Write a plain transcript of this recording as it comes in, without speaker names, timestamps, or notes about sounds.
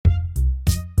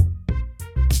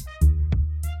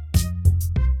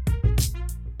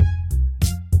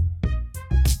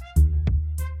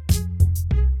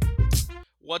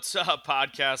What's up,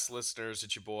 podcast listeners?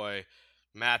 It's your boy,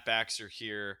 Matt Baxter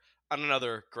here on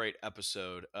another great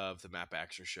episode of the Matt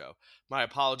Baxter Show. My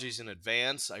apologies in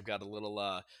advance. I've got a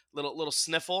little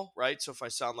sniffle, right? So if I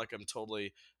sound like I'm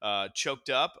totally choked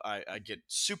up, I get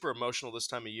super emotional this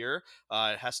time of year.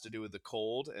 It has to do with the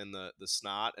cold and the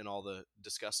snot and all the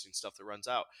disgusting stuff that runs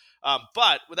out.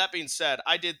 But with that being said,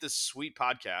 I did this sweet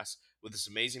podcast with this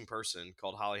amazing person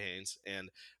called Holly Haynes,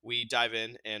 and we dive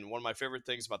in. And one of my favorite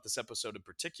things about this episode in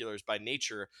particular is by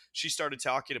nature, she started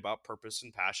talking about purpose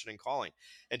and passion and calling.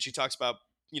 And she talks about,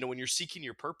 when you're seeking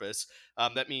your purpose,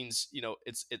 that means,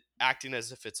 it's acting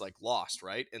as if it's like lost,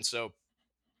 right? And so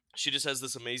she just has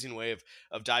this amazing way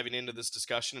of diving into this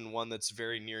discussion, and one that's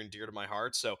very near and dear to my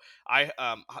heart. So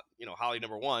Holly,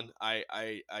 number one,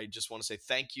 I just want to say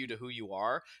thank you to who you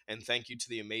are, and thank you to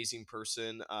the amazing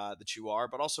person that you are,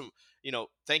 but also,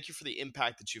 thank you for the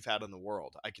impact that you've had on the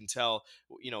world. I can tell,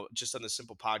 just on this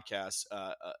simple podcast,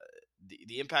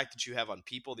 the impact that you have on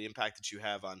people, the impact that you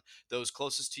have on those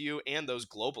closest to you and those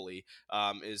globally,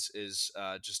 is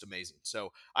just amazing.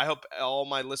 So I hope all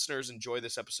my listeners enjoy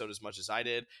this episode as much as I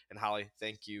did. And Holly,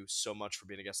 thank you so much for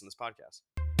being a guest on this podcast.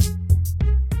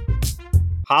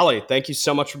 Holly, thank you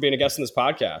so much for being a guest on this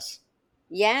podcast.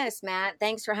 Yes, Matt.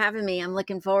 Thanks for having me. I'm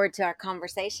looking forward to our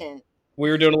conversation. We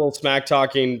were doing a little smack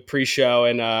talking pre-show,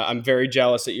 and I'm very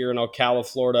jealous that you're in Ocala,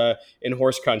 Florida, in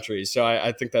horse country. So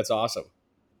I think that's awesome.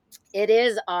 It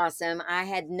is awesome. I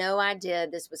had no idea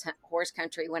this was horse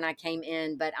country when I came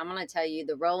in, but I'm going to tell you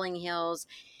the rolling hills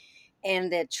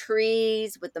and the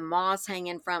trees with the moss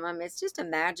hanging from them. It's just a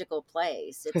magical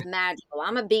place. It's magical.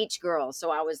 I'm a beach girl.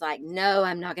 So I was like, no,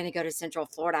 I'm not going to go to Central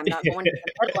Florida. I'm not going to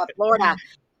the middle of Florida,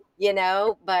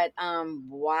 but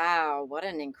wow, what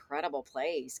an incredible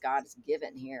place God's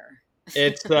given here.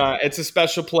 It's a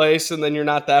special place, and then you're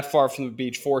not that far from the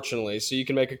beach, fortunately, so you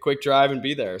can make a quick drive and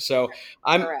be there. So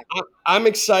I'm Correct. I'm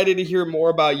excited to hear more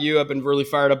about you. I've been really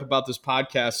fired up about this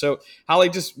podcast. So Holly,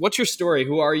 just what's your story?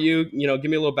 Who are you? Give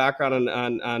me a little background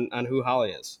on who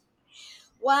Holly is.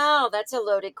 Wow, that's a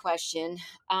loaded question.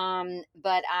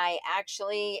 But I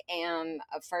actually am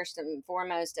first and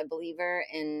foremost a believer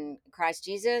in Christ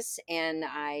Jesus, and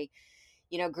I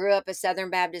grew up a Southern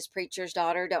Baptist preacher's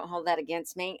daughter. Don't hold that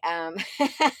against me.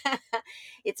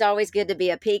 It's always good to be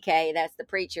a PK. That's the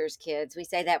preacher's kids. We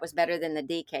say that was better than the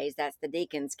DKs. That's the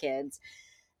deacon's kids.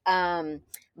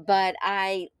 But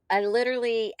I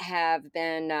literally have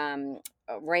been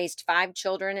raised 5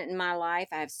 children in my life.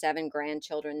 I have 7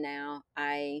 grandchildren now.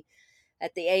 I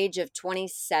at the age of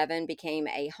 27 became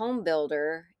a home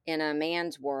builder in a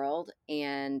man's world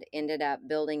and ended up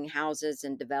building houses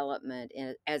and development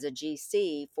as a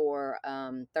GC for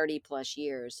 30 plus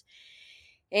years.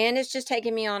 And it's just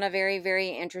taken me on a very, very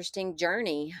interesting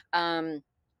journey.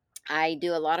 I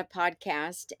do a lot of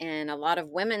podcasts and a lot of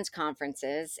women's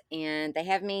conferences, and they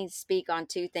have me speak on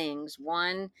 2 things.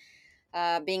 One,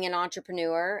 being an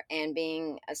entrepreneur and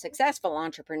being a successful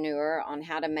entrepreneur on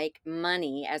how to make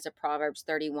money as a Proverbs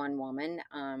 31 woman,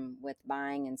 with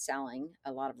buying and selling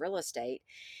a lot of real estate.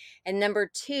 And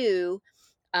number 2,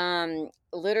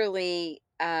 literally,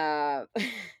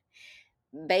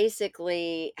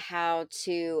 basically how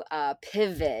to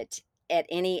pivot at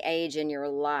any age in your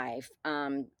life,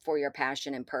 for your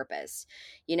passion and purpose.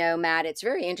 Matt, it's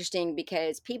very interesting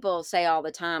because people say all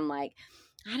the time, like,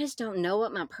 I just don't know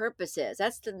what my purpose is.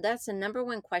 That's the number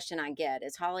one question I get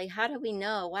is, Holly, how do we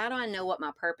know? Why do I know what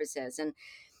my purpose is? And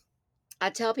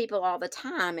I tell people all the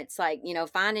time, it's like,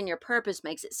 finding your purpose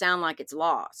makes it sound like it's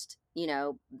lost,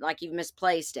 like you've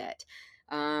misplaced it.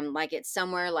 Like it's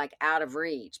somewhere like out of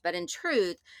reach. But in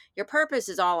truth, your purpose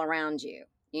is all around you.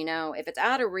 If it's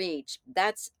out of reach,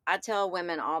 I tell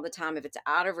women all the time, if it's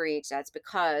out of reach, that's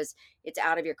because it's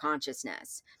out of your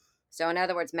consciousness. So in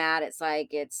other words, Matt, it's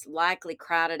like it's likely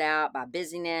crowded out by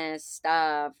busyness,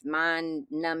 stuff, mind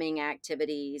numbing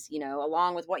activities,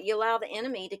 along with what you allow the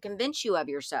enemy to convince you of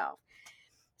yourself.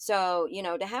 So,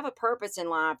 to have a purpose in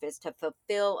life is to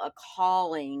fulfill a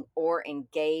calling or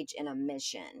engage in a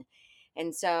mission.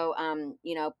 And so,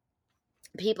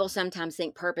 people sometimes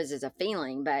think purpose is a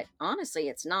feeling, but honestly,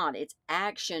 it's not. It's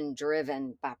action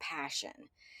driven by passion.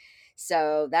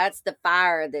 So that's the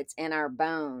fire that's in our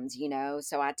bones.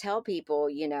 So I tell people,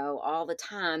 all the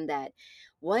time that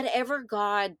whatever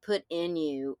God put in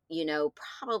you,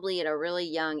 probably at a really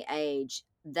young age,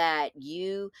 that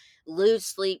you lose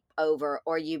sleep over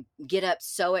or you get up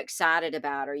so excited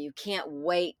about or you can't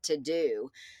wait to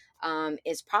do,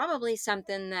 is probably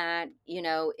something that,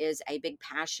 is a big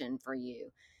passion for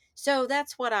you. So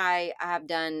that's what I've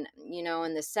done,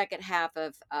 in the second half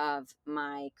of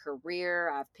my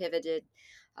career. I've pivoted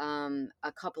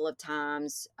a couple of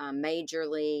times,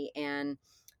 majorly. And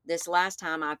this last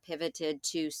time I pivoted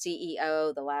to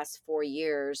CEO the last 4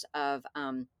 years of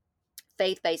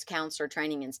Faith Based Counselor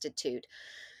Training Institute,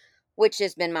 which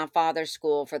has been my father's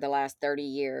school for the last 30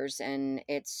 years. And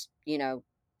it's,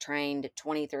 trained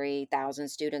 23,000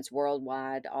 students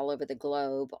worldwide, all over the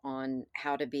globe, on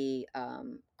how to be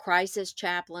crisis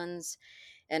chaplains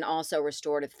and also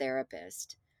restorative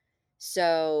therapists.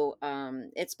 So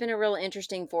it's been a real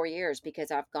interesting 4 years, because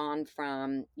I've gone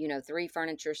from, three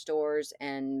furniture stores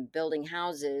and building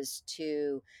houses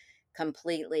to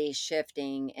completely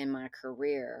shifting in my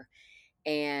career.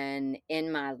 And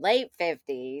in my late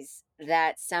 50s,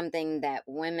 that's something that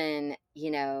women,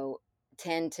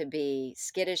 tend to be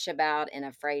skittish about and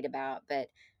afraid about.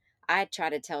 But I try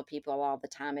to tell people all the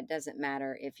time, it doesn't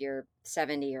matter if you're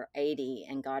 70 or 80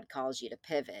 and God calls you to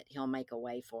pivot, He'll make a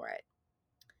way for it.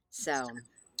 So,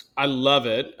 I love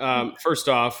it. First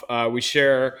off, we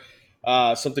share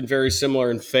something very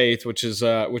similar in faith, which is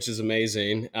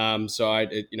amazing. I'm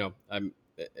the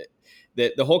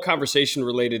whole conversation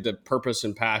related to purpose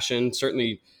and passion.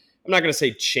 Certainly, I'm not going to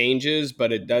say changes,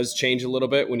 but it does change a little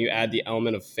bit when you add the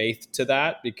element of faith to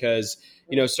that, because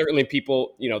certainly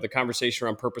people, the conversation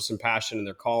around purpose and passion and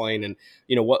their calling, and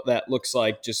what that looks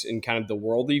like just in kind of the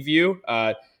worldly view.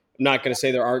 I'm not going to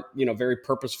say there aren't very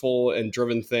purposeful and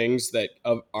driven things that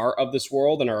are of this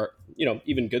world and are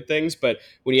even good things, but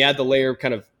when you add the layer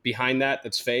kind of behind that,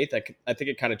 that's faith. I think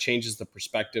it kind of changes the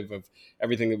perspective of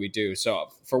everything that we do. So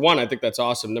for one, I think that's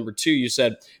awesome. Number two, you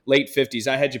said late 50s.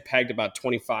 I had you pegged about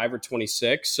 25 or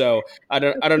 26. So I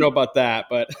don't know about that,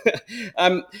 but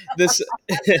this.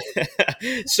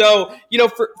 So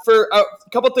for a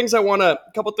couple things I want to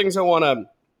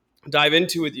dive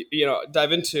into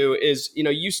is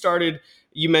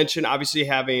you mentioned obviously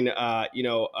having a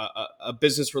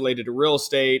business related to real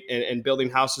estate and building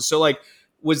houses. So like,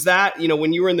 was that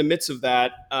when you were in the midst of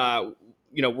that,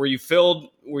 were you filled,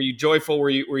 were you joyful, were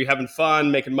you having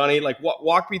fun making money? Like,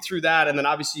 walk me through that. And then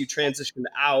obviously you transitioned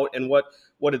out, and what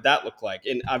did that look like?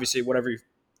 And obviously whatever you,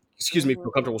 excuse me, mhm. feel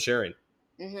comfortable sharing.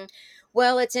 Hmm.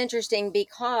 Well, it's interesting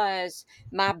because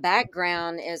my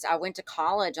background is I went to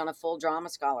college on a full drama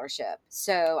scholarship.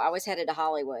 So I was headed to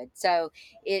Hollywood. So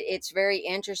it's very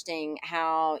interesting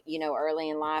how, early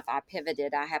in life I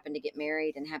pivoted. I happened to get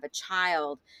married and have a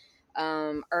child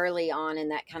early on,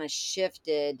 and that kind of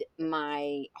shifted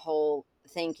my whole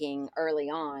thinking early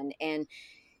on. And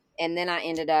then I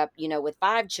ended up, with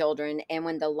five children. And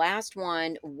when the last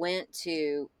one went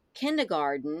to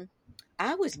kindergarten,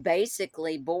 I was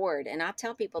basically bored. And I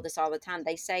tell people this all the time.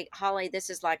 They say, Holly, this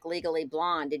is like Legally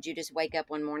Blonde. Did you just wake up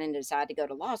one morning and decide to go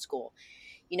to law school?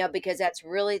 Because that's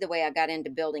really the way I got into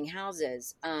building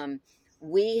houses.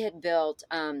 We had built,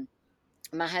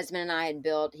 my husband and I had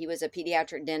built, he was a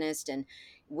pediatric dentist, and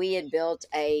we had built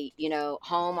a,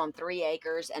 home on 3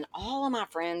 acres. And all of my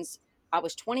friends, I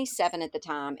was 27 at the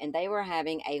time, and they were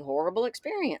having a horrible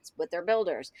experience with their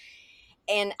builders.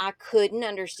 And I couldn't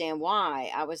understand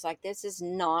why. I was like, this is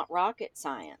not rocket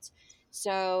science.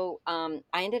 So I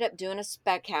ended up doing a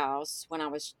spec house when I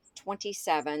was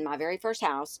 27, my very first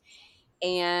house.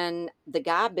 And the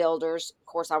guy builders, of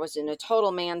course, I was in a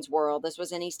total man's world. This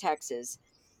was in East Texas.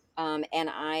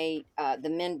 The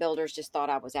men builders just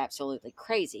thought I was absolutely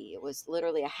crazy. It was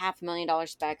literally a $500,000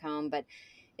 spec home. But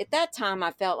at that time,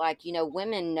 I felt like,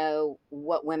 women know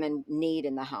what women need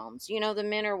in the homes. The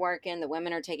men are working, the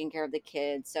women are taking care of the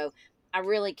kids. So I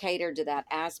really catered to that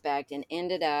aspect, and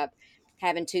ended up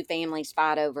having two families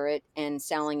fight over it and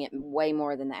selling it way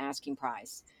more than the asking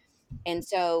price. And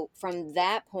so from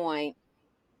that point,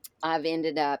 I've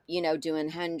ended up, doing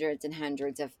hundreds and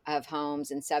hundreds of homes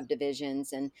and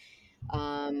subdivisions. And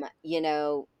um, you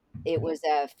know, it was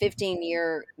a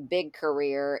 15-year big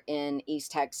career in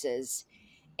East Texas.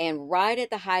 And right at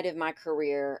the height of my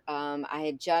career, I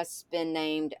had just been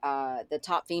named the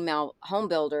top female home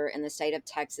builder in the state of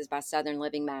Texas by Southern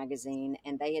Living magazine.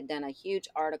 And they had done a huge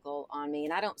article on me.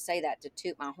 And I don't say that to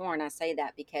toot my horn. I say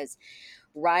that because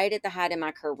right at the height of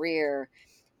my career,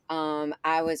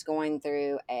 I was going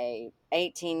through a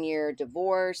 18-year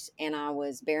divorce, and I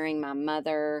was burying my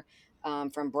mother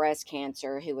from breast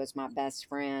cancer, who was my best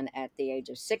friend at the age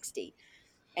of 60.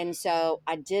 And so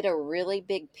I did a really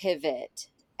big pivot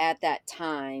at that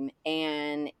time.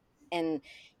 And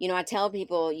I tell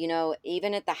people,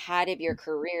 even at the height of your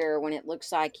career, when it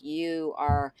looks like you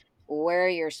are where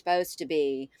you're supposed to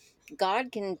be,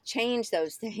 God can change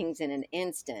those things in an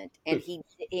instant. And he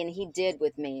did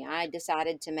with me. I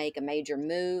decided to make a major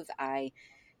move. I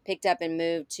picked up and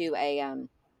moved to a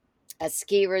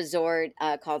ski resort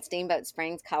called Steamboat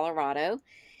Springs, Colorado.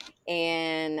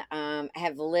 and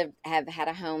have had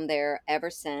a home there ever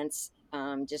since.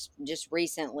 Just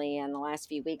recently, in the last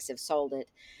few weeks, have sold it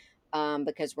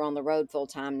because we're on the road full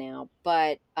time now.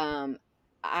 But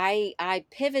I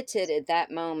pivoted at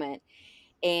that moment,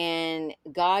 and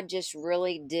God just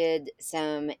really did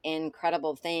some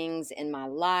incredible things in my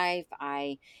life.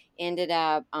 I ended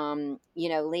up,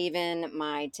 leaving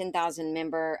my 10,000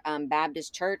 member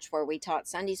Baptist church where we taught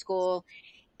Sunday school,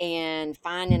 and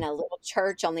finding a little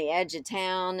church on the edge of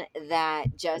town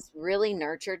that just really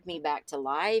nurtured me back to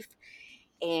life.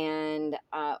 And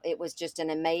it was just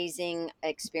an amazing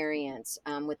experience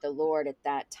with the Lord at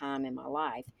that time in my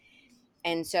life.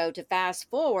 And so to fast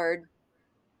forward,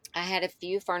 I had a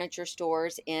few furniture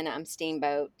stores in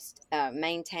Steamboat,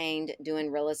 maintained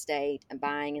doing real estate,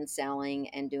 buying and selling,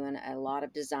 and doing a lot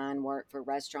of design work for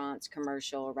restaurants,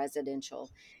 commercial,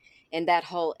 residential, in that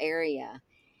whole area.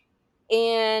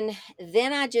 And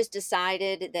then I just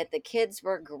decided that the kids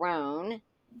were grown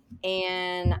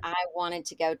and I wanted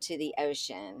to go to the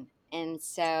ocean. And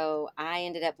so I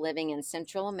ended up living in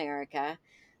Central America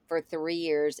for 3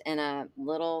 years in a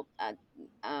little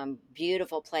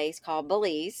beautiful place called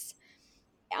Belize,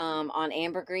 on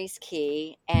Ambergris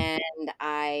Key. And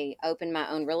I opened my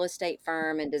own real estate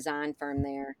firm and design firm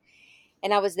there.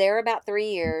 And I was there about 3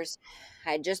 years.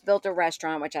 I had just built a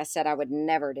restaurant, which I said I would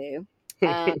never do.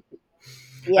 Um,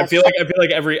 yes, I feel like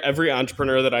every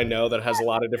entrepreneur that I know that has a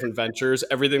lot of different ventures,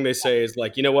 everything they say is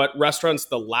like, you know what, restaurants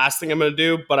the last thing I'm going to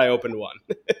do, but I opened one.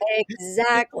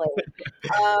 exactly.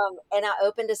 And I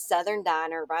opened a Southern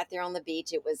diner right there on the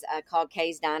beach. It was called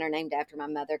Kay's Diner, named after my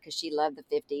mother because she loved the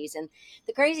 50s. And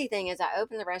the crazy thing is, I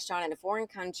opened the restaurant in a foreign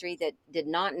country that did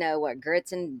not know what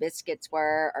grits and biscuits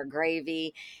were, or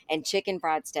gravy, and chicken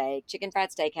fried steak. Chicken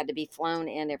fried steak had to be flown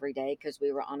in every day because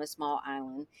we were on a small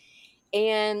island.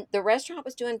 And the restaurant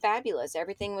was doing fabulous.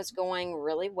 Everything was going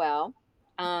really well.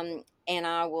 And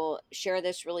I will share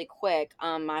this really quick.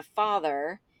 My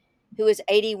father, who is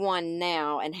 81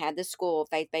 now and had the school,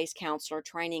 Faith Based Counselor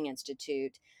Training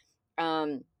Institute,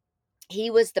 um, he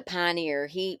was the pioneer.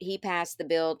 He passed the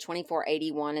bill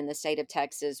 2481 in the state of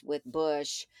Texas with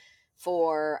Bush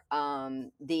for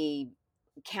the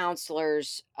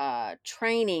counselors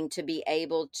training to be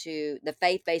able to, the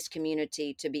faith based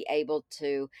community to be able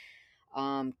to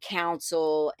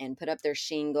counsel and put up their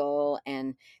shingle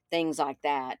and things like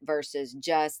that versus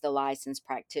just the licensed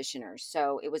practitioners.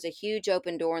 So it was a huge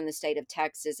open door in the state of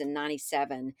Texas in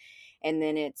 97. And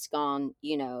then it's gone,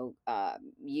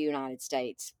 United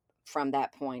States from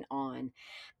that point on.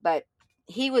 But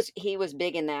he was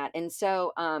big in that. And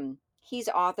so he's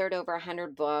authored over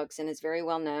 100 books and is very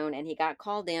well known. And he got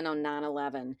called in on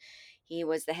 9/11. He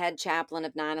was the head chaplain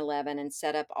of 9/11 and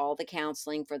set up all the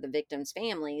counseling for the victims'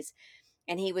 families,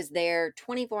 and he was there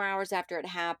 24 hours after it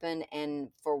happened and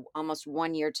for almost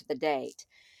 1 year to the date.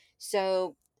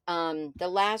 So the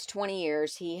last 20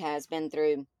 years, he has been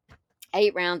through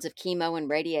 8 rounds of chemo and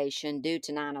radiation due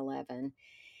to 9/11.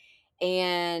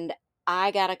 And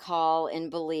I got a call in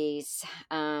Belize.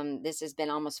 This has been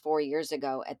almost 4 years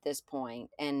ago at this point.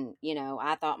 And,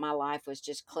 I thought my life was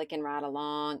just clicking right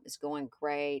along. It was going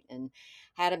great, and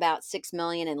had about 6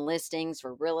 million in listings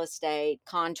for real estate,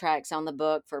 contracts on the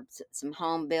book for some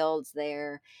home builds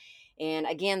there. And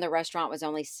again, the restaurant was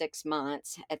only 6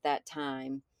 months at that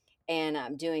time, and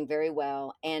I'm doing very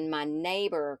well. And my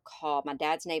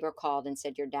dad's neighbor called and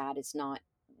said, "Your dad is not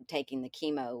taking the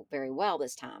chemo very well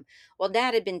this time." Well,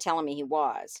 dad had been telling me he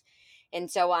was. And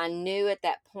so I knew at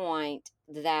that point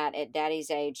that at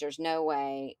daddy's age, there's no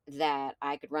way that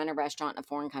I could run a restaurant in a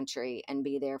foreign country and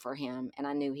be there for him. And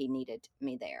I knew he needed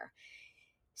me there.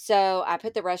 So I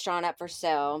put the restaurant up for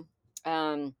sale.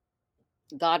 Um,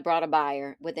 God brought a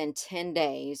buyer within 10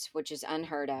 days, which is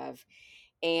unheard of.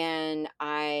 And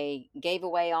I gave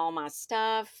away all my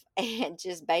stuff and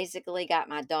just basically got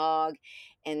my dog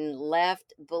and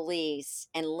left Belize.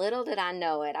 And little did I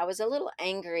know it, I was a little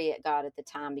angry at God at the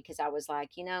time because I was like,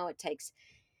 it takes,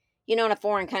 in a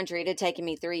foreign country, it had taken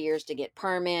me 3 years to get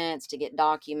permits, to get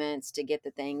documents, to get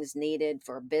the things needed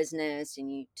for business,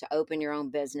 and to open your own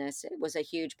business. It was a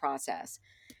huge process.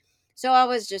 So I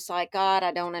was just like, God,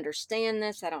 I don't understand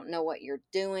this. I don't know what you're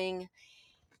doing.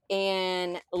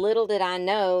 And little did I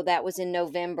know that was in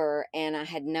November. And I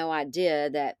had no idea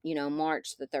that,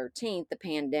 March the 13th, the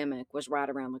pandemic was right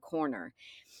around the corner.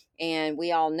 And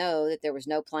we all know that there was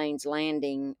no planes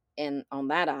landing on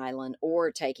that island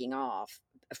or taking off.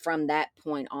 From that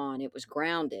point on, it was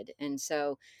grounded. And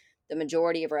so the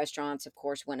majority of restaurants, of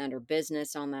course, went under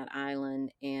business on that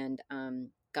island. And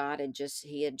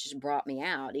he had just brought me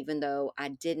out, even though I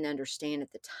didn't understand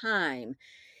at the time.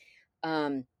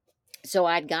 Um, So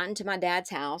I'd gotten to my dad's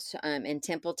house in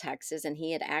Temple, Texas, and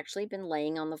he had actually been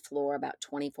laying on the floor about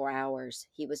 24 hours.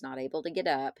 He was not able to get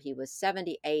up. He was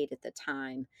 78 at the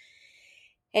time.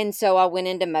 And so I went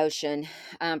into motion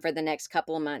for the next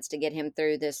couple of months to get him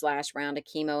through this last round of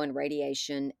chemo and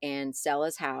radiation and sell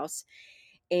his house.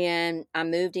 And I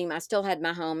moved him. I still had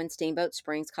my home in Steamboat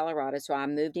Springs, Colorado. So I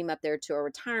moved him up there to a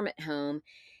retirement home,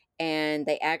 and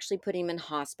they actually put him in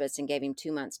hospice and gave him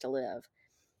 2 months to live.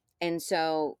 And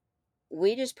so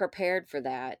we just prepared for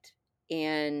that.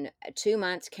 And 2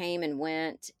 months came and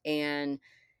went, and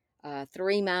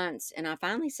 3 months. And I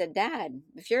finally said, Dad,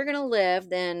 if you're going to live,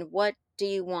 then what do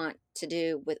you want to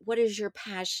do with what is your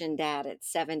passion, Dad, at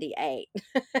 78?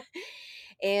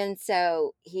 And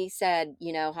so he said,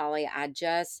 Holly, I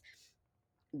just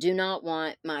do not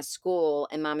want my school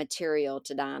and my material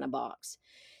to die in a box.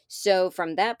 So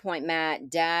from that point,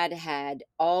 Matt, Dad had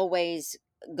always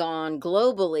gone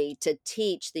globally to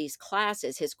teach these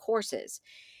classes, his courses.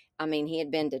 I mean, he had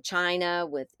been to China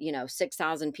with,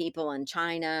 6,000 people in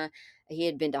China. He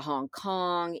had been to Hong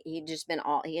Kong. He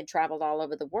had traveled all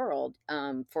over the world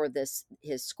for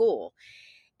his school.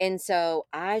 And so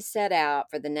I set out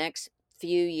for the next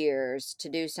few years to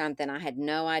do something I had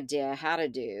no idea how to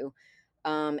do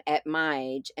at my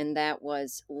age. And that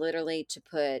was literally to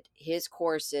put his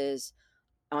courses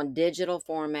on digital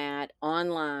format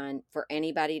online for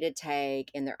anybody to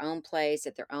take in their own place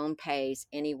at their own pace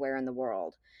anywhere in the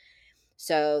world.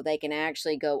 So they can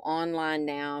actually go online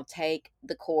now, take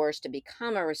the course to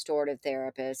become a restorative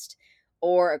therapist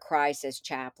or a crisis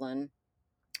chaplain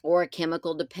or a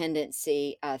chemical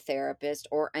dependency therapist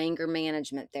or anger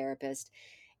management therapist,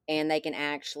 and they can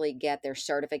actually get their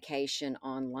certification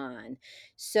online.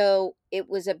 So it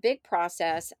was a big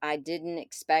process. I didn't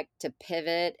expect to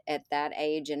pivot at that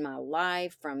age in my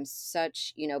life from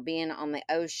such, being on the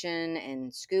ocean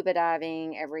and scuba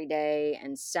diving every day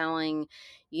and selling,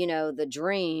 the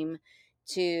dream,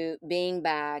 to being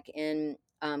back in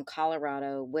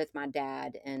Colorado with my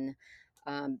dad and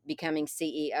becoming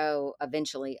CEO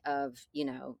eventually of,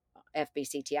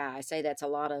 FBCTI. I say that's a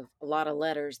lot of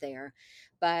letters there,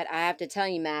 but I have to tell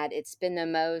you, Matt, it's been the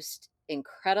most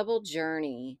incredible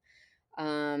journey.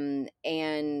 And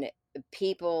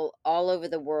people all over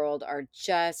the world are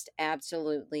just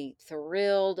absolutely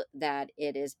thrilled that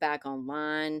it is back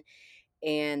online,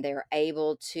 and they're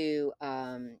able to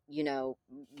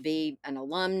be an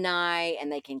alumni,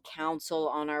 and they can counsel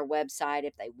on our website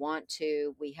if they want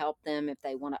to. We help them if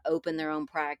they want to open their own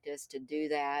practice to do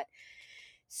that.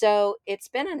 So it's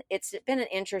been an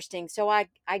interesting. So I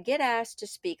get asked to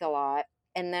speak a lot,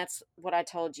 and that's what I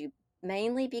told you,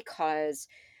 mainly because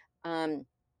um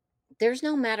there's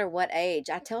no matter what age.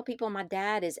 I tell people my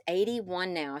dad is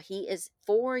 81 now. He is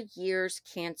 4 years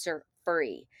cancer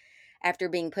free after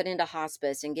being put into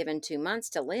hospice and given 2 months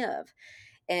to live.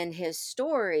 And his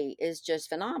story is just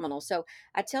phenomenal. So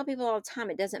I tell people all the time,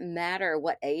 it doesn't matter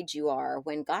what age you are.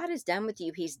 When God is done with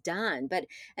you, he's done. But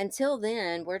until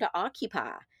then, we're to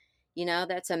occupy.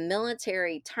 That's a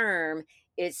military term,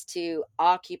 is to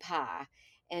occupy.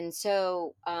 And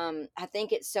so I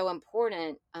think it's so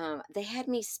important. They had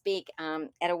me speak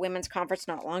at a women's conference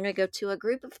not long ago to a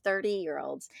group of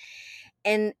 30-year-olds,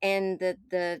 and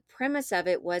the premise of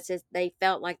it was is they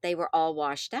felt like they were all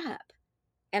washed up.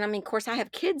 And I mean, of course, I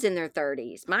have kids in their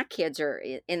 30s. My kids are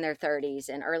in their 30s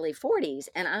and early 40s.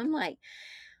 And I'm like,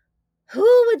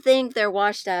 who would think they're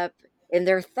washed up in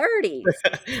their 30s?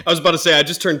 I was about to say I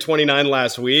just turned 29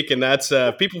 last week, and that's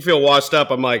people feel washed up.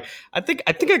 I'm like, I think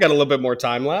I got a little bit more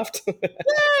time left.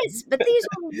 Yes, but these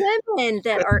are women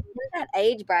that are in that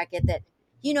age bracket that,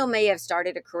 may have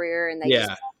started a career and they just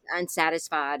Yeah.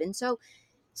 unsatisfied. And so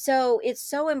it's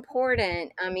so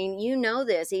important. I mean,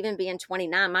 this, even being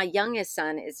 29, my youngest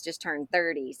son is just turned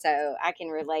 30, so I can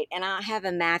relate. And I have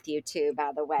a Matthew too,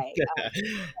 by the way.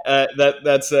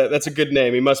 That's a good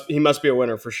name. He must be a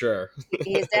winner for sure.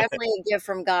 He is definitely a gift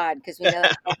from God because we know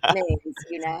what that means.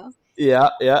 Yeah,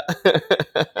 yeah.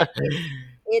 But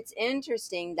it's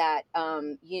interesting that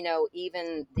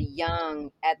even the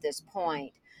young at this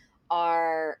point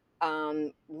are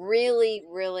really,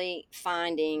 really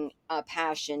finding a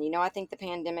passion. I think the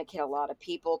pandemic hit a lot of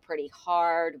people pretty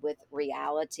hard with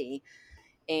reality.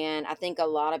 And I think a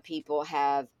lot of people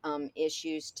have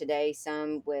issues today,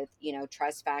 some with,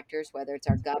 trust factors, whether it's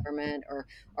our government or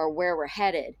where we're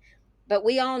headed. But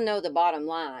we all know the bottom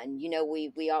line.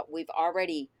 We've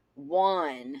already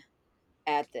won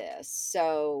at this.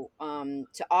 So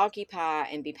to occupy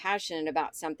and be passionate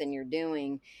about something you're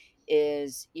doing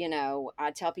is,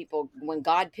 I tell people, when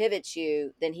God pivots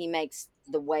you, then he makes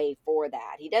the way for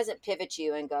that. He doesn't pivot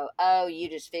you and go, oh, you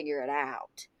just figure it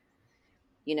out.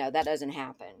 That doesn't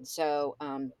happen. So,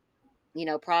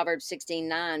 Proverbs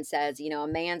 16:9 says, a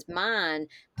man's mind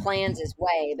plans his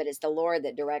way, but it's the Lord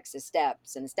that directs his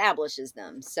steps and establishes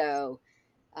them. So,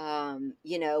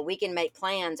 we can make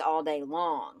plans all day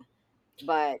long,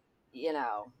 but, you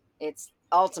know, it's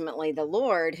ultimately the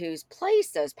Lord who's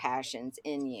placed those passions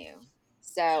in you.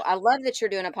 So I love that you're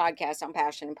doing a podcast on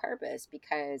passion and purpose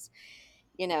because,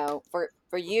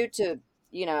 for you to,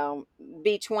 you know,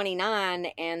 be 29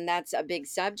 and that's a big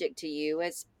subject to you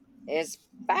is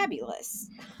fabulous.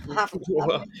 I love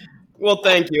Well, well,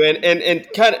 thank you. And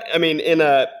kind of, I mean,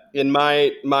 in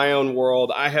my own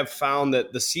world, I have found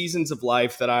that the seasons of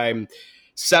life that I'm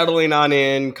settling on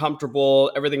in,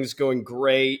 comfortable, everything's going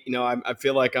great. I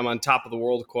feel like I'm on top of the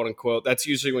world, quote unquote. That's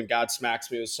usually when God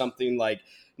smacks me with something like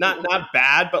not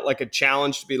bad, but like a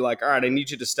challenge to be like, all right, I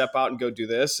need you to step out and go do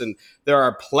this. And there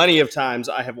are plenty of times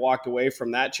I have walked away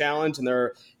from that challenge, and there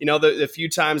are, the few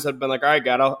times I've been like, all right,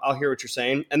 God, I'll hear what you're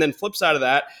saying. And then flip side of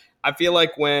that, I feel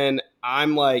like when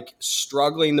I'm like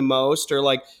struggling the most, or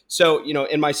like, so,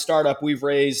 in my startup, we've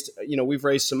raised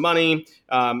some money.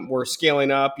 We're scaling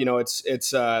up,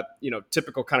 it's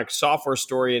typical kind of software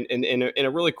story in a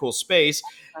really cool space.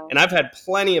 you. And I've had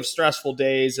plenty of stressful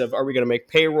days of, are we going to make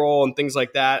payroll and things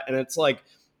like that? And it's like,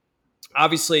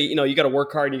 obviously, you got to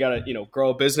work hard, and you got to,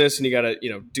 grow a business, and you got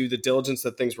to, do the diligence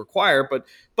that things require.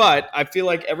 But I feel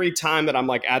like every time that I'm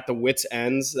like at the wits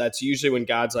ends, that's usually when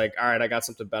God's like, all right, I got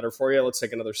something better for you. Let's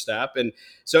take another step. And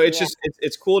so it's Yeah. just,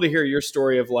 it's cool to hear your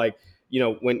story of like,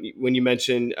 when you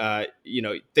mentioned,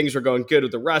 things were going good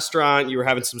with the restaurant, you were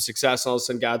having some success, and all of a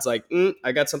sudden God's like,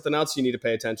 I got something else you need to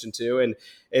pay attention to. And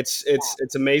it's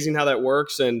amazing how that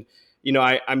works. And,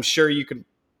 I'm sure you could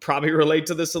probably relate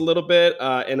to this a little bit.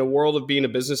 In a world of being a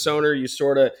business owner, you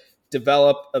sort of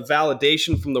develop a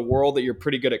validation from the world that you're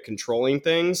pretty good at controlling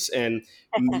things. And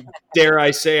dare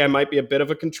I say, I might be a bit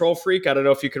of a control freak. I don't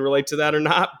know if you can relate to that or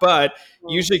not, but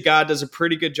Mm, usually God does a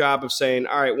pretty good job of saying,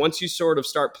 all right, once you sort of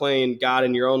start playing God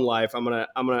in your own life, I'm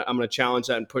gonna challenge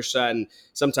that and push that. And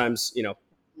sometimes,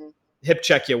 mm, hip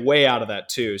check you way out of that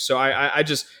too. So I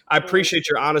mm. appreciate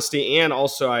your honesty, and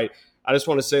also I just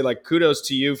want to say, like, kudos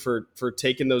to you for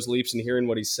taking those leaps and hearing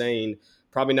what he's saying.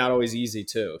 Probably not always easy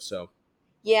too. So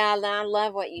Yeah, and I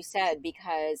love what you said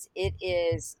because it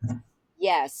is.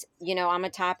 Yes, I'm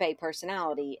a type A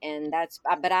personality, and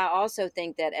but I also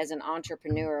think that as an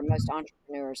entrepreneur, most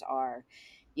entrepreneurs are,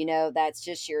 that's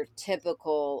just your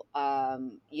typical,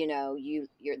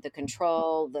 you're the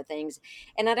control, the things.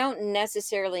 And I don't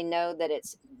necessarily know that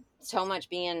it's so much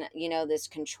being, this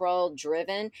control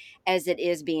driven as it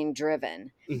is being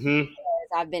driven. hmm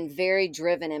I've been very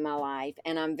driven in my life,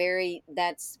 and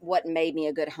that's what made me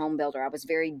a good home builder. I was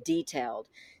very detailed.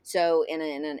 So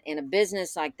in a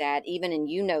business like that, even, and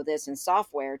this in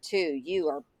software too, you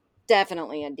are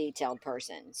definitely a detailed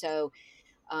person. So,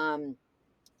 um,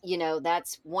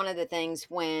 that's one of the things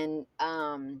when,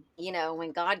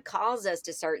 when God calls us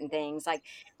to certain things, like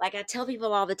I tell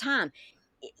people all the time,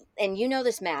 and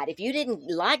this, Matt, if you didn't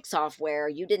like software,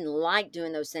 you didn't like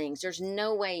doing those things, there's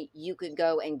no way you could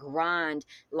go and grind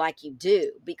like you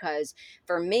do. Because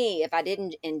for me, if I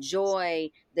didn't enjoy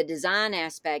the design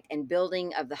aspect and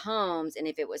building of the homes, and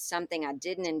if it was something I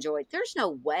didn't enjoy, there's no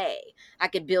way I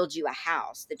could build you a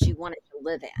house that you wanted to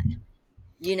live in,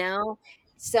 you know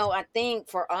so I think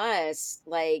for us,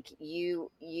 like,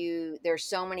 there's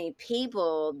so many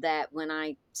people that when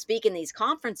I speak in these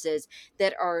conferences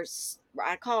that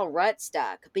I call rut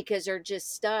stuck, because they're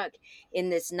just stuck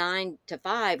in this 9 to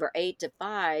 5 or 8 to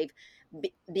 5,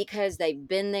 because they've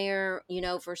been there,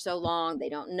 for so long, they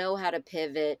don't know how to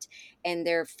pivot, and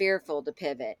they're fearful to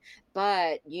pivot.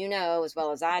 But as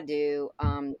well as I do,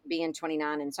 being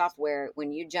 29 in software,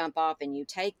 when you jump off and you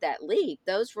take that leap,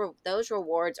 those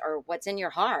rewards are what's in your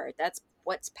heart. That's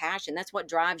what's passion. That's what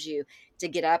drives you to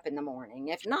get up in the morning.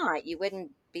 If not, you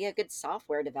wouldn't be a good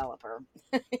software developer.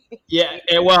 Yeah,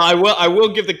 and well, I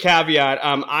will give the caveat.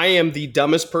 I am the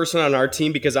dumbest person on our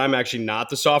team because I'm actually not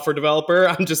the software developer.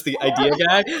 I'm just the idea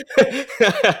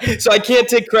guy. So I can't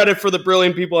take credit for the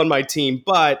brilliant people on my team.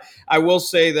 But I will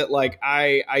say that, like,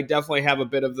 I definitely have a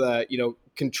bit of the,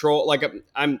 control. Like,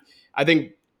 I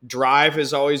think drive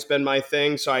has always been my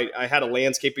thing. So I had a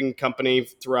landscaping company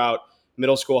throughout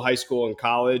middle school, high school, and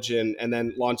college, and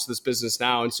then launched this business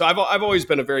now. And so I've always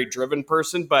been a very driven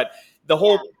person. But the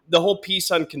Yeah. whole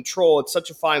piece on control, it's such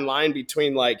a fine line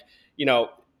between, like, you know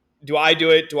do I do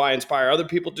it, do I inspire other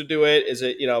people to do it, is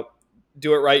it,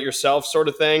 do it right yourself sort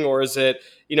of thing, or is it,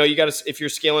 you got to, if you're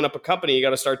scaling up a company, you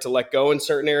got to start to let go in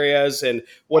certain areas. And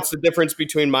what's Yep. the difference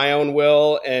between my own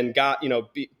will and God,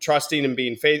 trusting and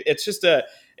being faith? It's just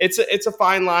it's a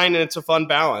fine line and it's a fun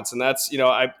balance. And that's,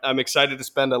 I'm excited to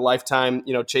spend a lifetime,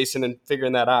 chasing and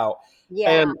figuring that out.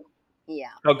 Yeah. And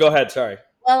Yeah. oh, go ahead. Sorry.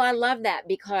 Well, I love that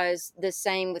because the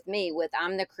same with me with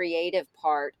I'm the creative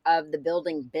part of the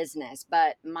building business,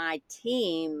 but my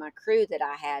team, my crew that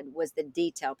I had was the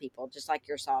detail people, just like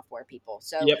your software people.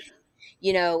 So Yep.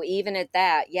 even at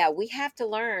that, yeah, we have to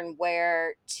learn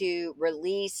where to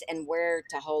release and where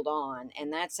to hold on.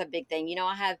 And that's a big thing.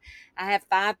 I have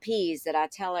 5 P's that I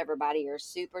tell everybody are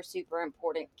super, super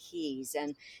important keys.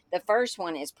 And the first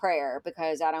one is prayer,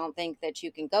 because I don't think that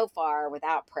you can go far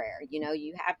without prayer.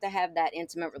 You have to have that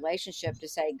intimate relationship to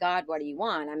say, God, what do you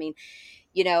want? I mean,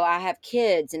 I have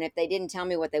kids, and if they didn't tell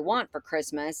me what they want for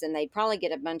Christmas, and they'd probably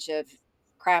get a bunch of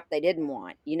crap they didn't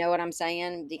want. You know what I'm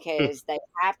saying? Because they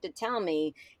have to tell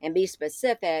me and be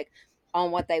specific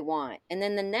on what they want. And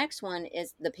then the next one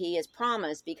is the P is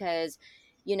promise, because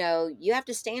you have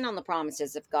to stand on the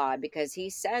promises of God, because he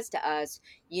says to us,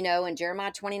 in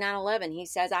Jeremiah 29:11, he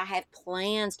says, I have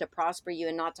plans to prosper you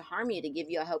and not to harm you, to give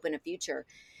you a hope and a future.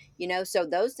 So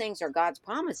those things are God's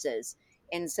promises.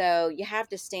 And so you have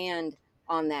to stand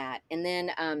on that. And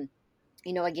then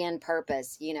again,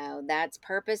 purpose. That's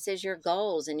purpose is your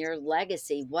goals and your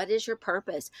legacy. What is your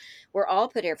purpose? We're all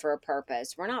put here for a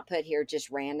purpose. We're not put here just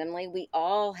randomly. We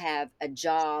all have a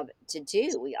job to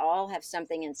do. We all have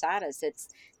something inside us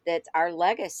that's our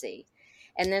legacy.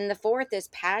 And then the fourth is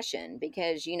passion,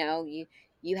 because you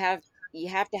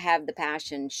have to have the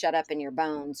passion shut up in your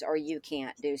bones, or you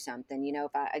can't do something.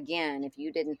 If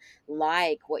you didn't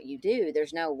like what you do,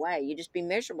 there's no way. You just be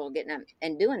miserable getting up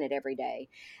and doing it every day.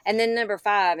 And then number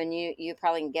 5, and you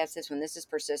probably can guess this one, this is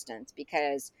persistence,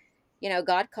 because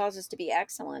God calls us to be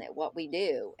excellent at what we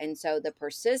do. And so the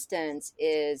persistence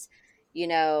is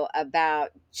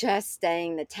about just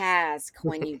staying the task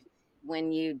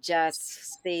when you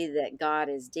just see that God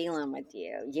is dealing with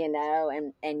you,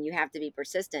 and you have to be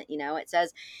persistent. It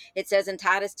says in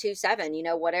Titus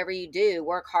 2:7, whatever you do,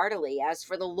 work heartily as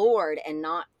for the Lord and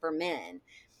not for men.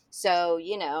 So,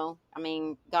 I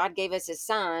mean, God gave us his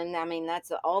son. I mean, that's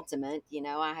the ultimate.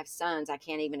 I have sons. I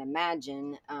can't even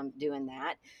imagine doing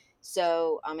that.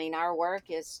 So, I mean, our work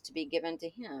is to be given to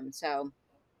him. So,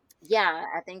 yeah,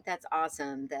 I think that's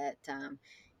awesome that,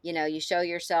 you show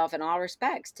yourself in all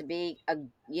respects to be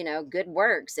good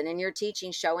works. And in your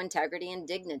teaching, show integrity and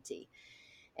dignity.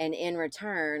 And in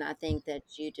return, I think that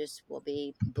you just will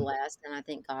be blessed. And I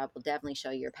think God will definitely show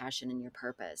your passion and your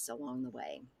purpose along the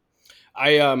way.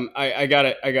 I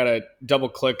gotta double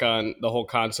click on the whole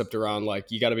concept around,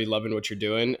 like, you got to be loving what you're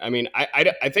doing. I mean,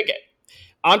 I think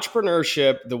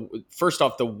entrepreneurship, the first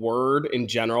off, the word in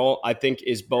general, I think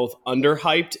is both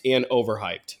underhyped and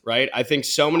overhyped, right? I think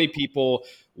so many people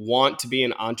want to be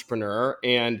an entrepreneur,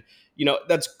 and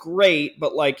that's great,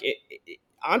 but like,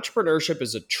 entrepreneurship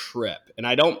is a trip, and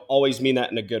I don't always mean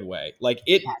that in a good way. Like,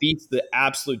 it beats the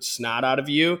absolute snot out of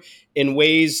you in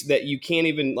ways that you can't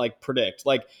even like predict.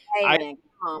 Like, I Amen.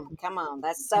 Come on.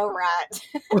 That's so right.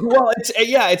 well,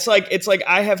 it's like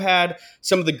I have had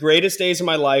some of the greatest days of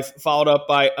my life, followed up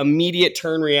by immediate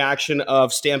turn reaction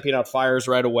of stamping out fires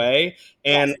right away.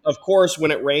 And Yes. of course,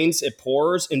 when it rains, it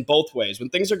pours in both ways.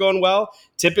 When things are going well,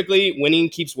 typically winning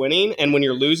keeps winning, and when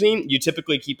you're losing, you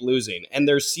typically keep losing. And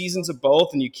there's seasons of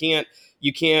both, and you can't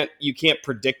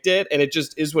predict it, and it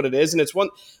just is what it is. And it's one,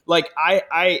 like,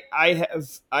 I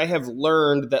have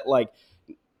learned that, like,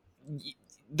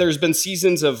 there's been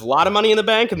seasons of a lot of money in the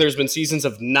bank, and there's been seasons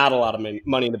of not a lot of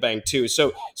money in the bank too.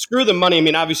 So screw the money. I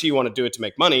mean, obviously you want to do it to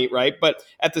make money, right? But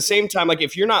at the same time, like,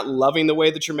 if you're not loving the way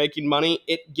that you're making money,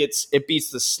 it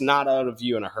beats the snot out of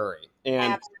you in a hurry.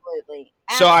 And Absolutely.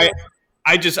 so I Absolutely.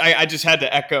 I just I just had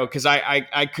to echo, because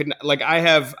I couldn't, like, I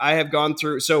have gone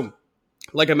through. So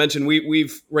like I mentioned,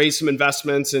 we've raised some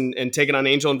investments and taken on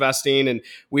angel investing, and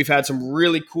we've had some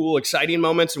really cool, exciting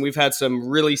moments, and we've had some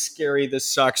really scary,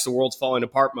 this sucks, the world's falling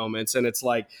apart moments. And it's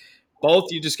like,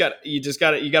 both, you got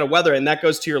to weather. And that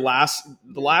goes to the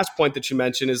last point that you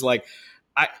mentioned, is like,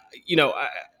 I you know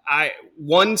I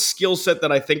one skill set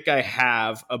that I think I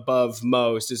have above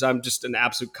most is I'm just an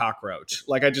absolute cockroach.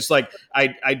 Like, I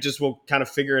just will kind of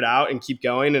figure it out and keep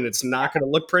going, and it's not going to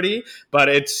look pretty, but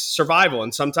it's survival.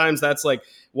 And sometimes that's like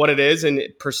what it is, and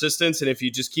persistence. And if you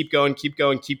just keep going, keep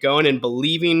going, keep going, and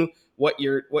believing what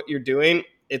you're doing,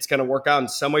 it's going to work out in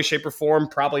some way, shape, or form.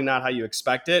 Probably not how you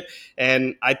expect it.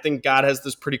 And I think God has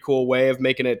this pretty cool way of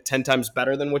making it 10 times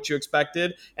better than what you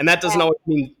expected. And that doesn't always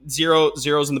mean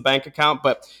zeros in the bank account.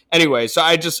 But anyway, so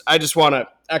I just want to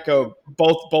echo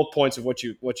both points of what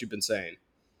you've been saying.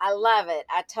 I love it.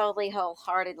 I totally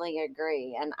wholeheartedly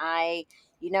agree. And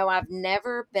I've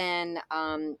never been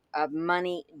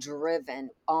money driven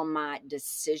on my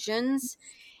decisions,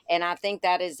 and I think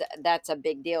that's a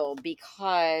big deal,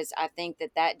 because I think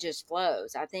that just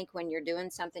flows. I think when you're doing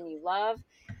something you love,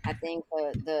 I think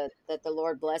that the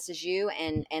Lord blesses you,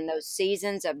 and those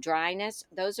seasons of dryness,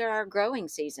 those are our growing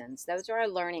seasons. Those are our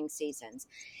learning seasons.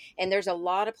 And there's a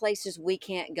lot of places we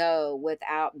can't go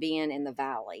without being in the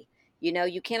valley.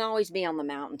 You can't always be on the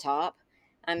mountaintop.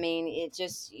 I mean, it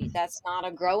just, that's not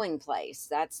a growing place.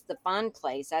 That's the fun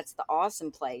place. That's the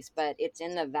awesome place. But it's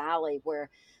in the valley where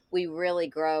we really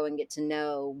grow and get to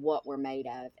know what we're made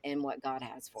of and what God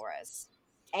has for us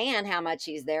and how much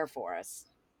He's there for us,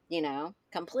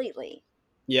 completely.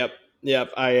 Yep,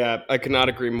 yep. I cannot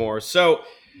agree more. So,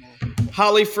 Yeah.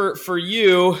 Holly, for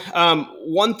you,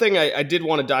 one thing I did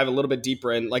want to dive a little bit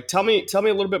deeper in. Like, tell me a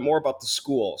little bit more about the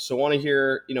school. So, I want to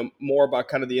hear more about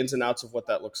kind of the ins and outs of what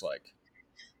that looks like.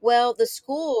 Well, the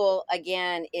school,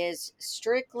 again, is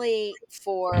strictly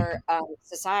for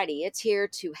society. It's here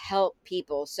to help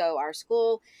people. So, our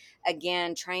school,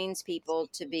 again, trains people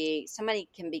to be, somebody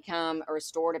can become a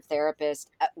restorative therapist.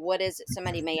 What is it?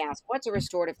 Somebody may ask, what's a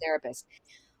restorative therapist?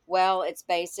 Well, it's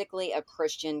basically a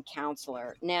Christian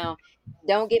counselor. Now,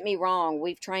 don't get me wrong,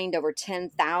 we've trained over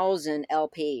 10,000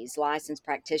 LPs, licensed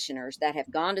practitioners, that have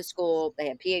gone to school, they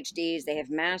have PhDs, they have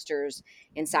masters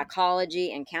in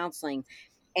psychology and counseling,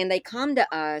 and they come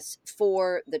to us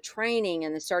for the training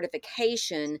and the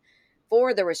certification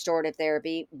for the restorative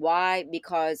therapy. Why?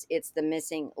 Because it's the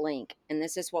missing link. And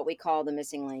this is what we call the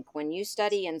missing link. When you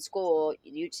study in school,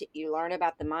 you learn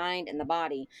about the mind and the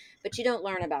body, but you don't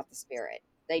learn about the spirit.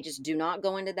 They just do not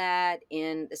go into that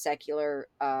in the secular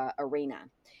arena.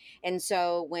 And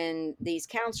so when these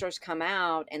counselors come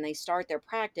out and they start their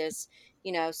practice,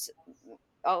 you know,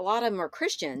 a lot of them are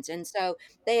Christians. And so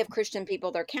they have Christian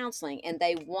people they're counseling, and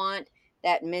they want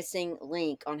that missing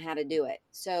link on how to do it.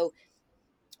 So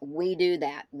we do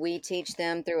that. We teach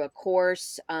them through a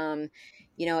course.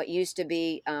 It used to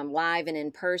be live and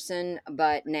in person,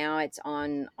 but now it's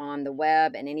on the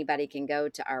web, and anybody can go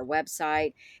to our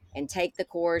website and take the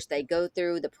course. They go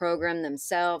through the program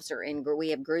themselves, or we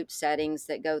have group settings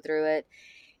that go through it,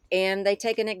 and they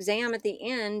take an exam at the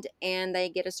end, and they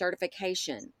get a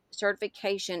certification.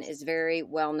 Certification is very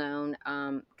well known,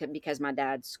 because my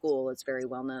dad's school is very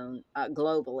well known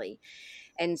globally.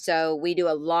 And so we do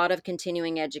a lot of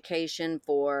continuing education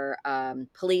for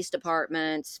police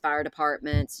departments, fire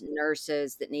departments,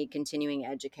 nurses that need continuing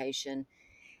education.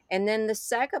 And then the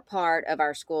second part of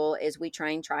our school is we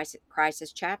train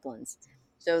crisis chaplains.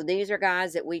 So these are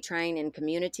guys that we train in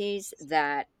communities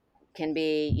that can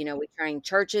be, we train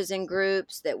churches and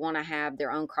groups that want to have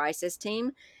their own crisis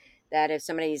team, that if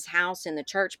somebody's house in the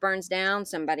church burns down,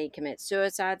 somebody commits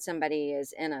suicide, somebody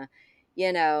is in a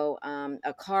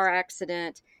car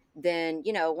accident, then,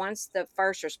 once the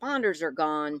first responders are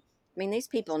gone, I mean, these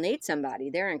people need somebody.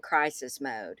 They're in crisis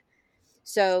mode.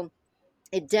 So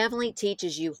it definitely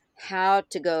teaches you how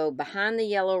to go behind the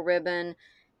yellow ribbon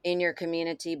in your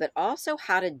community, but also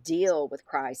how to deal with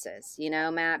crisis,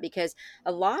 Matt, because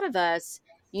a lot of us,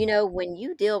 when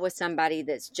you deal with somebody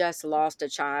that's just lost a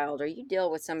child, or you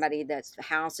deal with somebody that's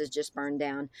house is just burned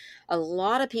down, a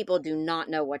lot of people do not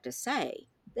know what to say.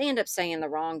 They end up saying the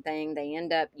wrong thing. They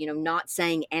end up, not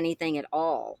saying anything at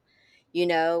all,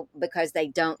 because they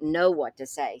don't know what to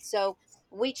say. So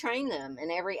we train them in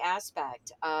every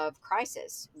aspect of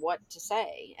crisis, what to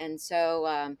say. And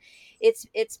so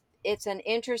it's an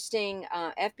interesting,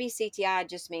 FBCTI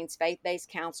just means Faith-Based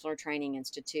Counselor Training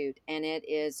Institute, and it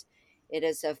is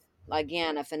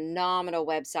again a phenomenal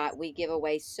website. We give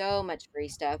away so much free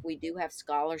stuff. We do have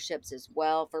scholarships as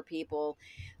well for people.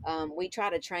 We try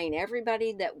to train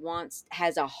everybody that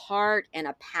has a heart and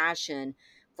a passion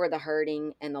for the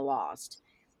hurting and the lost.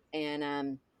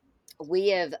 And we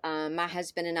have, my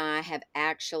husband and I have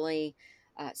actually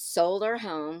sold our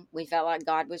home. We felt like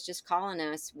God was just calling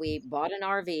us. We bought an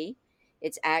RV.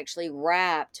 It's actually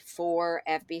wrapped for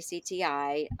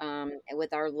FBCTI,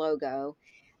 with our logo,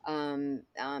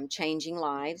 Changing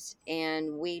Lives.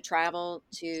 And we travel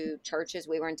to churches.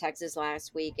 We were in Texas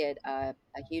last week at a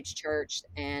huge church,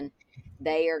 and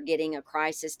they are getting a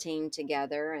crisis team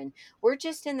together. And we're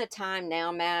just in the time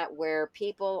now, Matt, where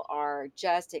people are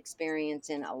just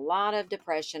experiencing a lot of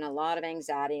depression, a lot of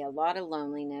anxiety, a lot of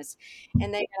loneliness,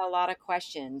 and they got a lot of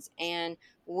questions. And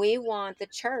we want the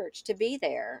church to be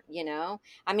there.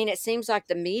 I mean, it seems like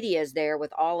the media is there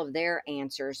with all of their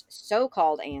answers, so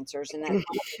called answers, and that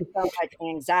causes so much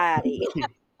anxiety.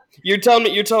 You're telling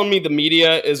me the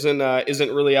media isn't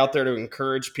really out there to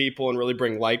encourage people and really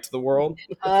bring light to the world.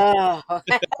 Oh,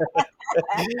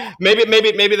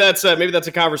 Maybe that's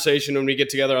a conversation when we get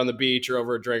together on the beach or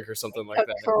over a drink or something like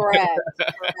correct,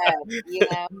 correct. You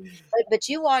that. know, but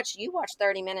you watch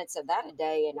 30 minutes of that a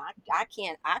day, and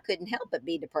I couldn't help but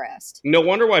be depressed. No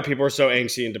wonder why people are so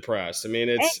angsty and depressed. I mean,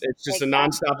 Eh, it's just a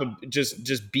Exactly. nonstop of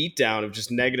just beat down of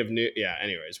just negative news. Yeah.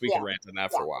 Anyways, we could Yeah, rant on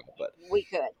that for yeah, a while, but we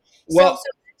could. So well, so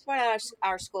that's what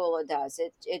our school does.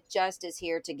 It just is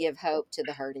here to give hope to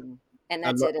the hurting, and I,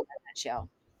 that's it in a nutshell.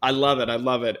 I love it. I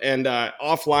love it. And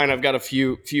offline, I've got a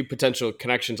few potential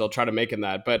connections I'll try to make in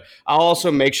that. But I'll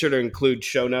also make sure to include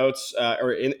show notes,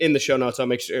 or in the show notes, I'll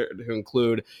make sure to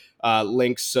include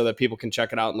links so that people can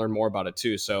check it out and learn more about it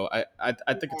too. So I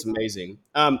think it's Yeah, amazing.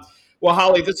 Well,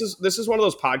 Holly, this is one of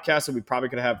those podcasts that we probably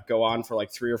could have go on for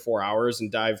like 3 or 4 hours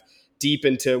and dive deep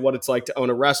into what it's like to own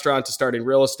a restaurant, to starting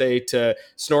real estate, to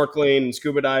snorkeling and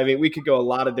scuba diving. We could go a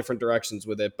lot of different directions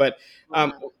with it. But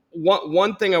um, wow.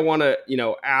 one thing I want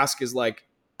to ask is like,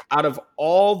 out of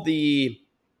all the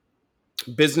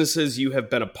businesses you have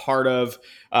been a part of,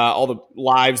 all the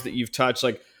lives that you've touched,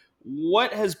 like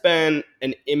what has been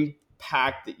an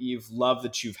impact that you've loved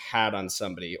that you've had on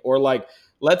somebody? Or like,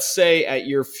 let's say at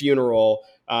your funeral,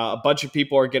 a bunch of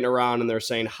people are getting around and they're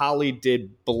saying, Holly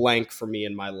did blank for me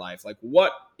in my life. Like,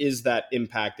 what is that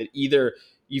impact that either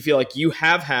you feel like you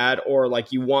have had, or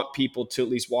like you want people to at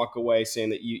least walk away saying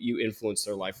that you influenced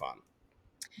their life on?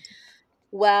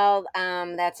 Well,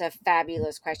 that's a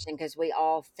fabulous question because we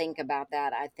all think about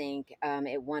that, I think,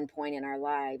 at one point in our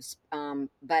lives.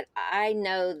 But I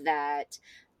know that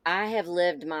I have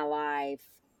lived my life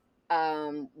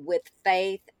with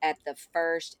faith at the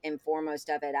first and foremost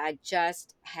of it. I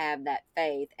just have that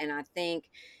faith. And I think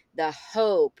the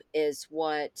hope is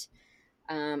what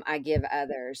I give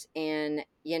others. And,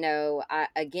 I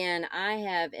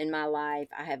have in my life,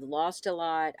 I have lost a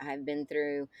lot. I have been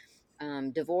through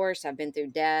divorce, I've been through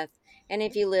death. And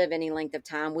if you live any length of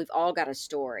time, we've all got a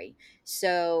story.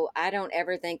 So I don't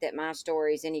ever think that my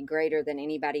story is any greater than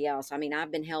anybody else. I mean,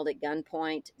 I've been held at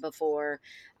gunpoint before.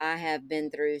 I have been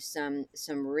through some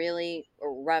really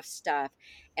rough stuff.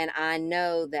 And I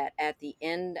know that at the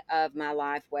end of my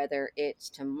life, whether it's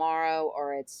tomorrow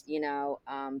or it's,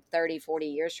 30, 40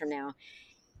 years from now,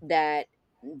 that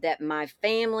my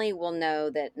family will know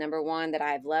that number one, that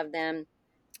I've loved them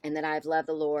and that I've loved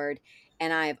the Lord,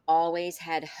 and I've always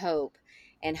had hope,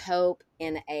 and hope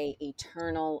in a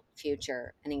eternal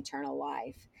future, an eternal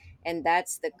life. And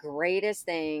that's the greatest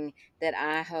thing that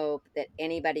I hope that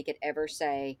anybody could ever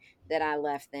say, that I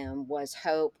left them, was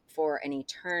hope for an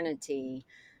eternity,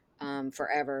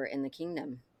 forever in the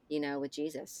kingdom, with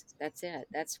Jesus. That's it.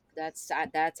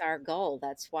 That's our goal.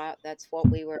 That's what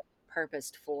we were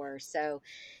purposed for. So,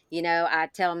 I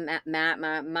tell Matt,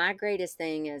 my greatest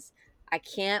thing is I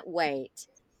can't wait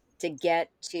to get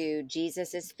to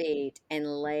Jesus's feet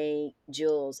and lay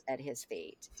jewels at his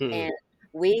feet. Hmm. And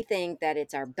we think that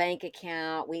it's our bank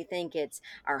account. We think it's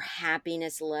our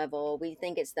happiness level. We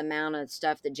think it's the amount of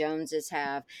stuff the Joneses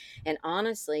have. And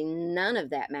honestly, none of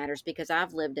that matters because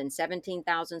I've lived in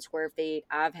 17,000 square feet.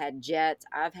 I've had jets.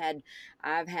 I've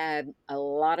had a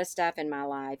lot of stuff in my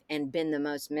life and been the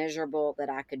most miserable that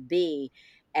I could be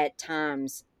at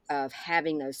times of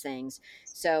having those things.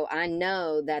 So I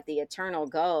know that the eternal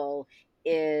goal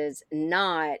is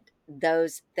not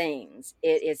those things.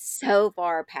 It is so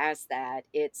far past that.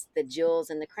 It's the jewels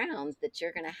and the crowns that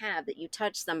you're going to have, that you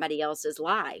touch somebody else's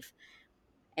life,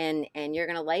 and you're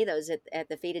going to lay those at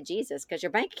the feet of Jesus, because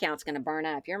your bank account's going to burn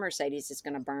up, your Mercedes is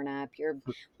going to burn up, your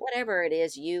whatever it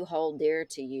is you hold dear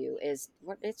to you is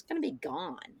it's going to be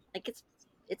gone. Like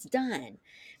it's done.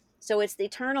 So it's the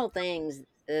eternal things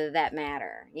that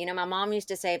matter. My mom used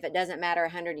to say, if it doesn't matter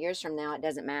 100 years from now, it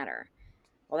doesn't matter.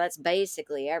 Well, that's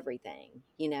basically everything.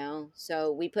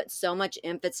 So we put so much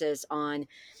emphasis on,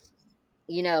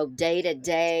 day to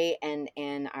day,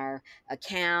 and our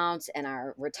accounts and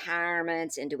our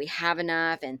retirements, and do we have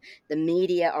enough, and the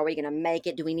media, are we going to make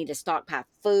it, do we need to stockpile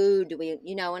food, do we,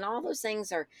 and all those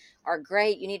things are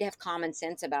great. You need to have common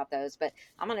sense about those, but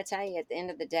I'm going to tell you, at the end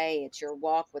of the day, it's your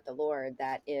walk with the Lord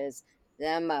that is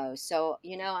the most. So,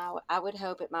 I would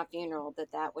hope at my funeral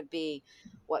that would be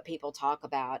what people talk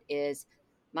about, is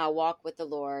my walk with the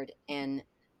Lord, and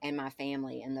my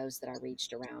family and those that I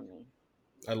reached around me.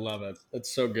 I love it.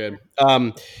 That's so good.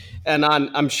 And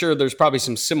I'm sure there's probably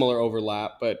some similar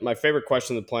overlap, but my favorite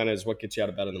question on the planet is what gets you out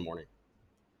of bed in the morning?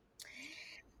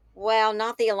 Well,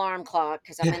 not the alarm clock,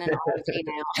 because I'm in an RV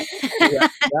Yeah, now.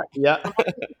 yeah, I'm yeah.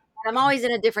 I'm always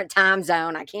in a different time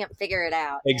zone. I can't figure it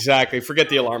out. Exactly. Forget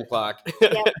the alarm clock. Yeah,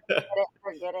 forget it,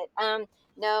 forget it.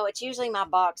 No, it's usually my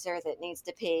boxer that needs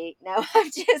to pee. No, I'm I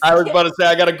just was kidding. about to say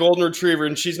I got a golden retriever,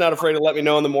 and she's not afraid to let me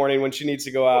know in the morning when she needs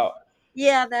to go out.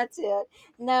 Yeah, that's it.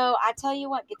 No, I tell you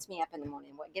what gets me up in the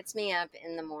morning. What gets me up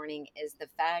in the morning is the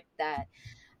fact that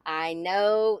I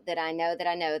know that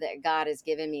God has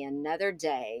given me another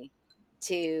day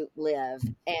to live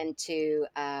and to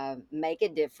make a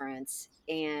difference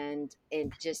and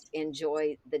just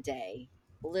enjoy the day.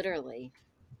 Literally.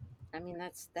 I mean,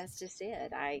 that's just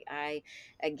it. I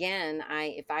again,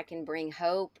 I if I can bring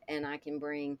hope and I can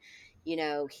bring,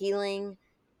 healing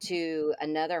to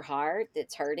another heart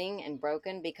that's hurting and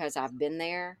broken because I've been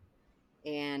there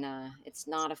and it's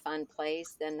not a fun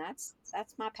place, then that's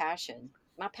my passion.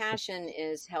 My passion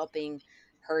is helping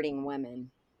hurting women,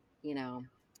 you know.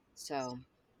 So,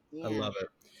 I yeah. love it.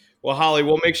 Well, Holly,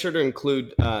 we'll make sure to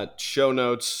include show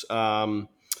notes,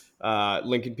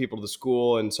 linking people to the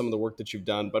school and some of the work that you've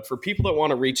done. But for people that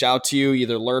want to reach out to you,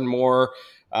 either learn more,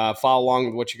 follow along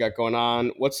with what you got going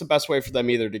on, what's the best way for them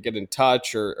either to get in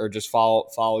touch or just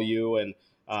follow you and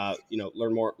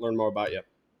learn more about you?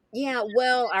 Yeah,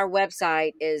 well, our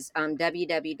website is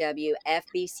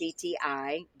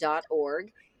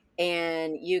www.fbcti.org,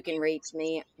 and you can reach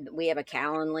me. We have a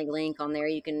Calendly link on there.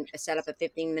 You can set up a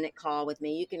 15-minute call with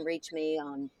me. You can reach me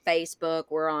on Facebook.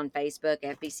 We're on Facebook,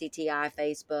 FBCTI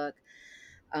Facebook.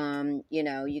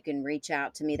 You can reach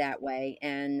out to me that way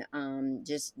and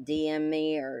just DM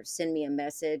me or send me a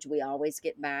message. We always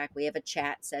get back. We have a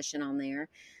chat session on there.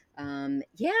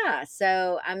 Yeah,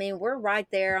 so I mean, we're right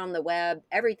there on the web.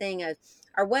 Everything is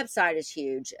our website is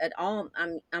huge. At all,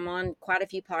 I'm on quite a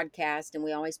few podcasts, and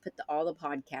we always put all the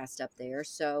podcasts up there.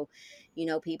 So,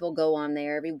 people go on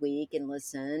there every week and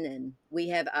listen. And we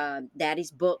have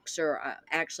Daddy's books are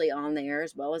actually on there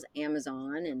as well as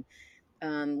Amazon,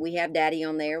 and we have Daddy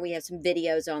on there. We have some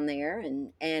videos on there,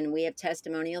 and we have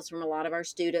testimonials from a lot of our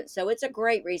students. So it's a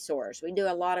great resource. We do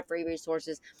a lot of free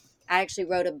resources. I actually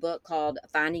wrote a book called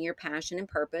Finding Your Passion and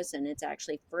Purpose, and it's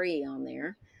actually free on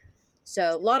there.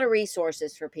 So a lot of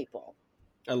resources for people.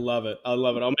 I love it. I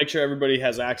love it. I'll make sure everybody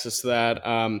has access to that.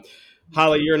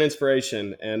 Holly, you're an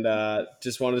inspiration, and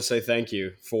just wanted to say thank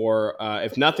you for,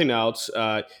 if nothing else,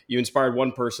 you inspired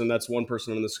one person. That's one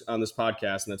person on this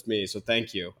podcast, and that's me. So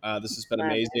thank you. This has been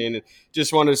Love it. amazing.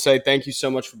 Just wanted to say thank you so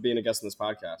much for being a guest on this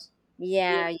podcast.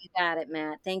 Yeah, you got it,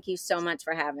 Matt. Thank you so much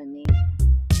for having me.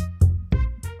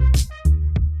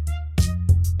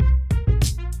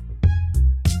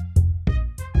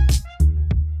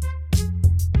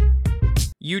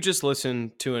 You just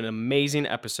listened to an amazing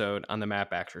episode on the Matt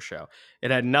Baxter Show.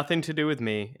 It had nothing to do with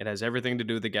me. It has everything to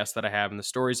do with the guests that I have and the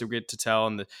stories that we get to tell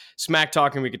and the smack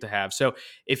talking we get to have. So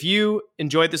if you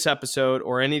enjoyed this episode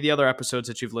or any of the other episodes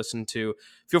that you've listened to,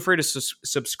 feel free to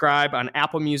subscribe on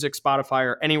Apple Music, Spotify,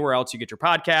 or anywhere else you get your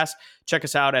podcast. Check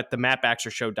us out at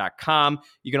themattbaxtershow.com.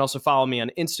 You can also follow me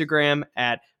on Instagram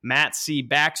at Matt C.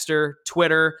 Baxter,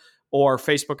 Twitter, or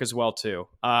Facebook as well too.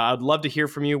 I'd love to hear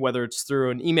from you, whether it's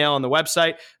through an email on the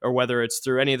website or whether it's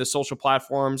through any of the social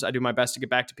platforms. I do my best to get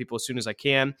back to people as soon as I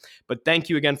can. But thank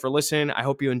you again for listening. I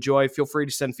hope you enjoy. Feel free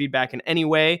to send feedback in any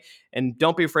way, and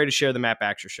don't be afraid to share the Matt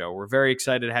Baxter Show. We're very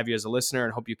excited to have you as a listener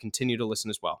and hope you continue to listen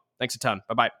as well. Thanks a ton.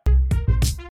 Bye-bye.